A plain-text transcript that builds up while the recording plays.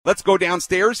Let's go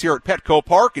downstairs here at Petco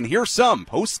Park and hear some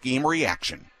post-game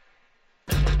reaction.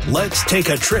 Let's take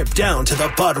a trip down to the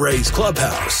Padres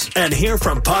clubhouse and hear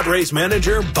from Padres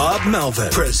manager Bob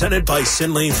Melvin. Presented by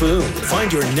Sinley Food.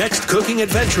 Find your next cooking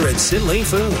adventure at Sinley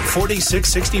Food,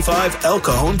 4665 El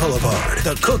Cajon Boulevard,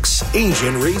 the Cook's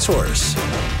Asian resource.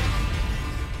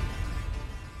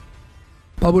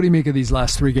 Bob, what do you make of these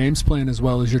last 3 games playing as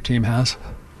well as your team has?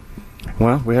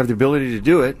 Well, we have the ability to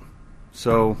do it,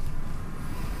 so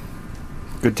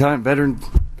good time, better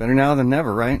now than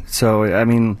never, right? So, I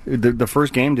mean, the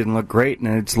first game didn't look great,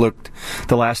 and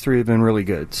the last 3 have been really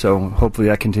good, so hopefully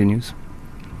that continues.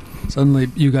 Suddenly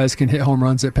you guys can hit home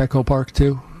runs at Petco Park,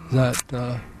 too? Is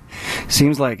that...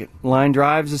 Seems like it. Line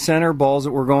drives the center, balls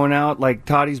that were going out, like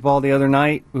Toddy's ball the other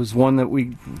night was one that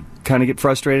we kind of get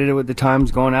frustrated with the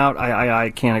times going out.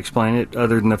 I can't explain it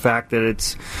other than the fact that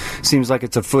it seems like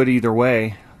it's a foot either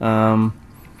way.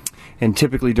 And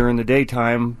typically during the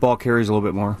daytime, ball carries a little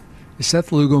bit more. Is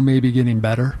Seth Lugo maybe getting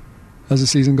better as the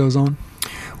season goes on?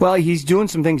 Well, he's doing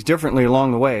some things differently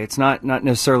along the way. It's not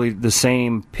necessarily the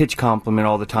same pitch complement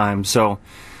all the time. So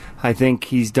I think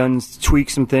he's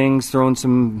tweaked some things, thrown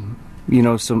some,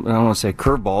 some, I don't want to say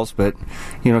curveballs, but,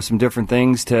 some different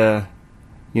things to,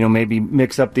 maybe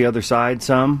mix up the other side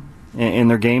some in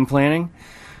their game planning.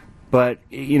 But,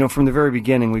 from the very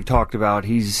beginning we've talked about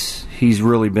he's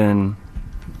really been,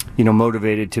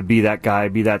 motivated to be that guy,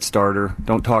 be that starter.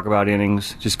 Don't talk about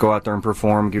innings. Just go out there and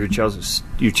perform, give your team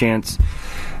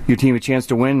a chance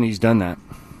to win, and he's done that.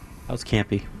 How's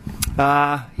Campy?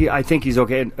 I think he's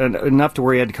okay, enough to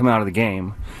where he had to come out of the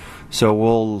game.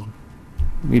 So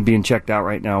he's being checked out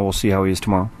right now. We'll see how he is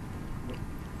tomorrow.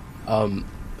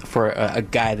 For a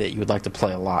guy that you would like to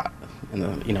play a lot in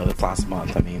the last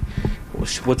month, I mean,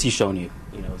 what's he shown you,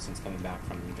 since coming back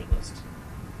from the injured list?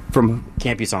 From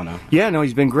Campusano. Yeah, no,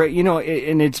 he's been great.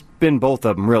 And it's been both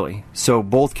of them, really. So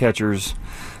both catchers,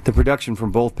 the production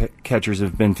from both catchers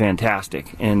have been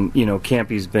fantastic. And,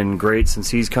 Campy's been great since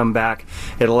he's come back.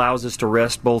 It allows us to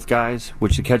rest both guys,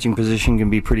 which the catching position can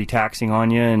be pretty taxing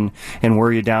on you and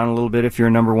wear you down a little bit if you're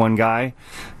a number one guy.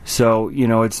 So,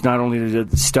 it's not only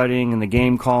the studying and the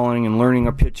game calling and learning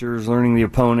our pitchers, learning the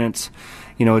opponents.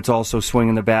 It's also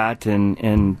swinging the bat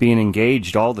and being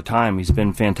engaged all the time. He's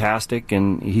been fantastic,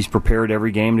 and he's prepared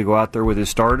every game to go out there with his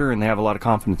starter, and they have a lot of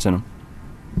confidence in him.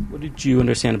 What did you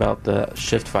understand about the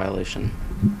shift violation?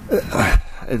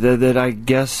 That I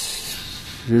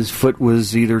guess his foot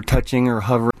was either touching or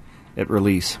hovering at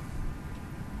release.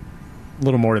 A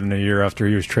little more than a year after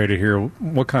he was traded here,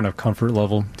 what kind of comfort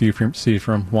level do you see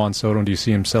from Juan Soto? Do you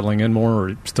see him settling in more,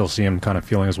 or still see him kind of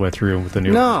feeling his way through with the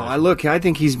new? No, I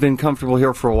think he's been comfortable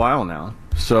here for a while now.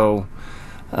 So,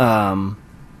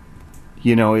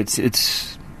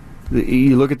 it's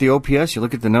you look at the OPS, you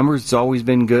look at the numbers. It's always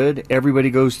been good.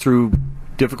 Everybody goes through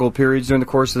difficult periods during the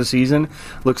course of the season.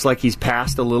 Looks like he's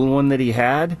passed a little one that he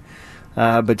had.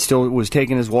 But still was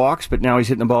taking his walks, but now he's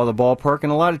hitting the ball at the ballpark.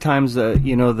 And a lot of times,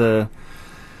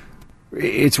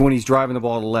 it's when he's driving the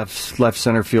ball to left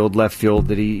center field, left field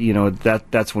that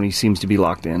that's when he seems to be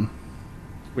locked in.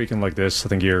 Weekend like this, I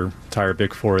think your entire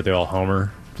Big Four, they all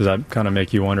homer. Does that kind of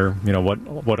make you wonder,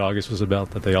 what August was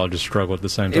about, that they all just struggled at the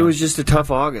same time? It was just a tough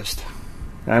August.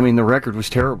 I mean, the record was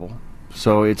terrible.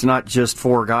 So it's not just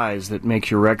 4 guys that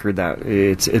makes your record that.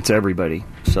 It's everybody.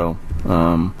 So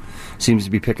seems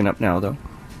to be picking up now, though.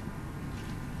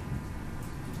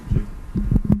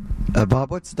 Bob,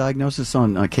 what's the diagnosis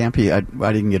on Campy?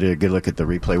 I didn't get a good look at the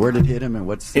replay. Where did it hit him, and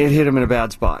what's... It hit him in a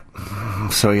bad spot,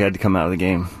 so he had to come out of the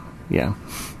game. Yeah.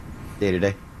 Day to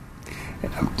day?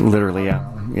 Literally,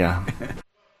 yeah.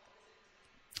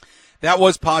 That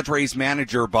was Padres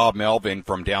manager Bob Melvin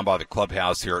from down by the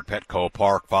clubhouse here at Petco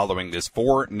Park following this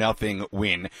 4-0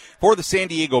 win for the San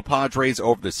Diego Padres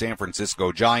over the San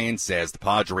Francisco Giants as the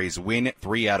Padres win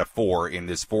 3 out of 4 in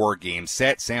this 4-game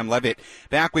set. Sam Levitt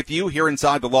back with you here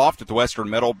inside the loft at the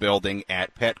Western Metal Building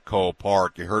at Petco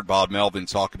Park. You heard Bob Melvin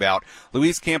talk about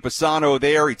Luis Campusano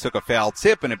there. He took a foul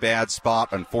tip in a bad spot.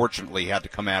 Unfortunately, had to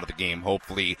come out of the game.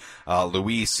 Hopefully,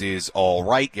 Luis is all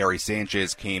right. Gary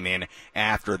Sanchez came in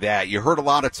after that. You heard a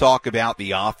lot of talk about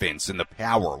the offense and the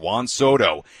power. Juan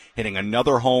Soto hitting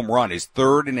another home run, his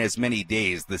third in as many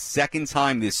days, the second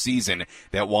time this season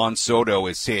that Juan Soto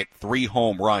has hit 3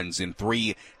 home runs in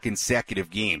 3 consecutive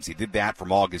games. He did that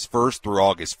from August 1st through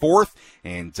August 4th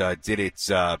and did it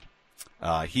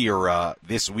here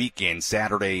this weekend,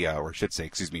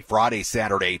 Friday,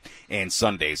 Saturday, and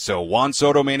Sunday. So Juan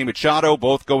Soto, Manny Machado,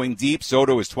 both going deep.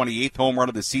 Soto is 28th home run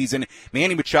of the season.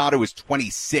 Manny Machado is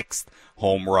 26th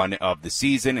home run of the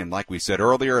season. And like we said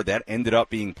earlier, that ended up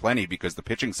being plenty because the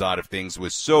pitching side of things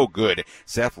was so good.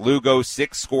 Seth Lugo,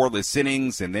 6 scoreless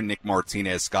innings, and then Nick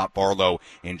Martinez, Scott Barlow,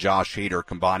 and Josh Hader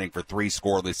combining for 3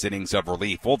 scoreless innings of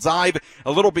relief. We'll dive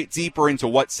a little bit deeper into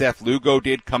what Seth Lugo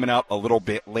did coming up a little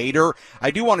bit later.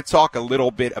 I do want to talk a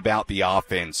little bit about the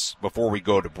offense before we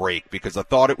go to break because I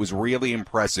thought it was really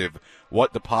impressive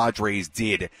what the Padres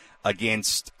did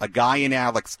against a guy in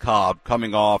Alex Cobb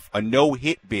coming off a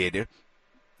no-hit bid.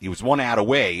 He was 1 out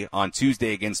away on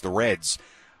Tuesday against the Reds,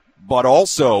 but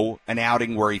also an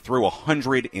outing where he threw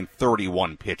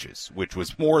 131 pitches, which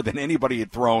was more than anybody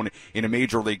had thrown in a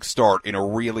major league start in a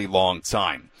really long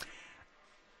time.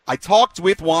 I talked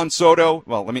with Juan Soto.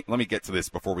 Well, let me get to this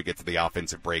before we get to the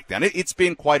offensive breakdown. It's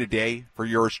been quite a day for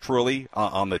yours truly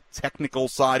on the technical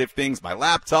side of things. My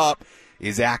laptop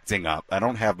is acting up. I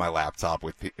don't have my laptop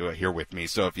here with me,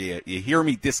 so if you hear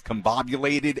me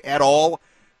discombobulated at all,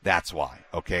 that's why,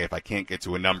 okay? If I can't get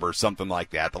to a number, something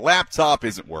like that. The laptop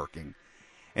isn't working.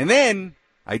 And then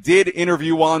I did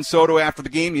interview Juan Soto after the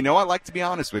game. You know, I like to be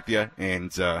honest with you.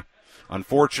 And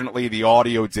unfortunately, the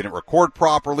audio didn't record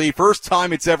properly. First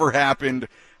time it's ever happened.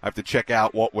 I have to check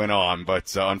out what went on.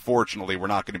 But unfortunately, we're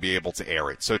not going to be able to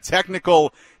air it. So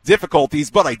technical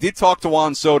difficulties. But I did talk to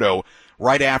Juan Soto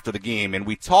right after the game. And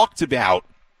we talked about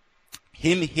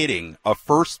him hitting a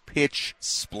first pitch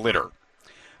splitter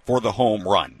for the home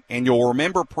run. And you'll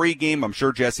remember pregame, I'm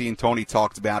sure Jesse and Tony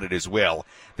talked about it as well,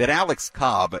 that Alex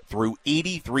Cobb threw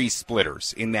 83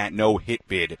 splitters in that no-hit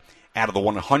bid out of the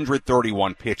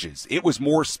 131 pitches. It was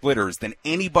more splitters than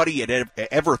anybody had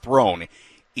ever thrown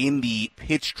in the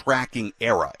pitch tracking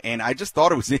era. And I just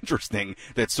thought it was interesting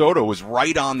that Soto was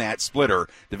right on that splitter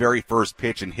the very first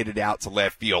pitch and hit it out to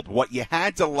left field. What you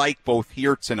had to like both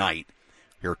here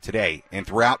today, and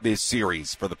throughout this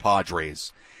series for the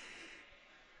Padres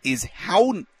is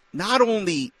how not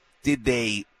only did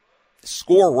they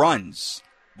score runs,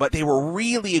 but they were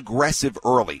really aggressive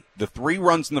early. The 3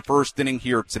 runs in the first inning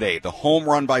here today, the home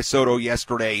run by Soto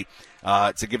yesterday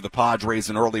to give the Padres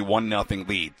an early 1-0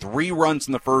 lead. 3 runs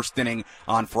in the first inning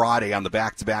on Friday on the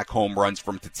back-to-back home runs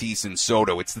from Tatis and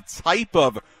Soto. It's the type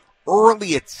of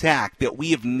early attack that we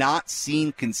have not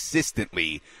seen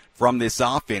consistently from this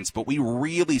offense, but we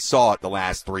really saw it the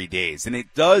last 3 days. And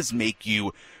it does make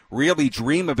you really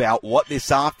dream about what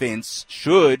this offense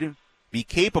should be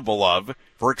capable of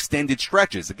for extended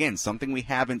stretches. Again, something we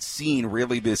haven't seen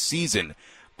really this season.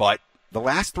 But the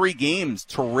last 3 games,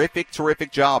 terrific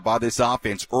job by this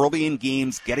offense. Early in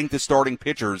games, getting to starting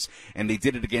pitchers, and they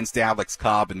did it against Alex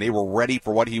Cobb, and they were ready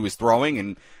for what he was throwing.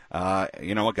 And,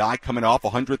 a guy coming off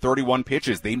 131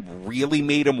 pitches, they really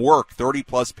made him work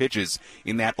 30-plus pitches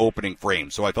in that opening frame.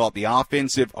 So I thought the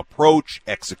offensive approach,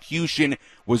 execution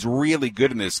was really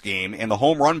good in this game. And the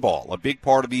home run ball, a big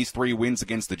part of these 3 wins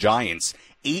against the Giants.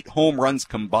 8 home runs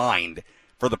combined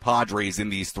for the Padres in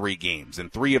these 3 games,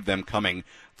 and 3 of them coming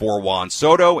for Juan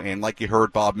Soto. And like you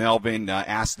heard Bob Melvin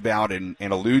asked about and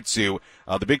allude to,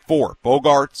 the big 4,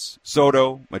 Bogarts,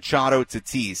 Soto, Machado,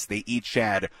 Tatis, they each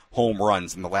had home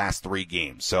runs in the last 3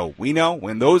 games. So we know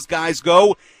when those guys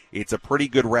go, it's a pretty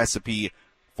good recipe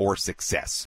for success.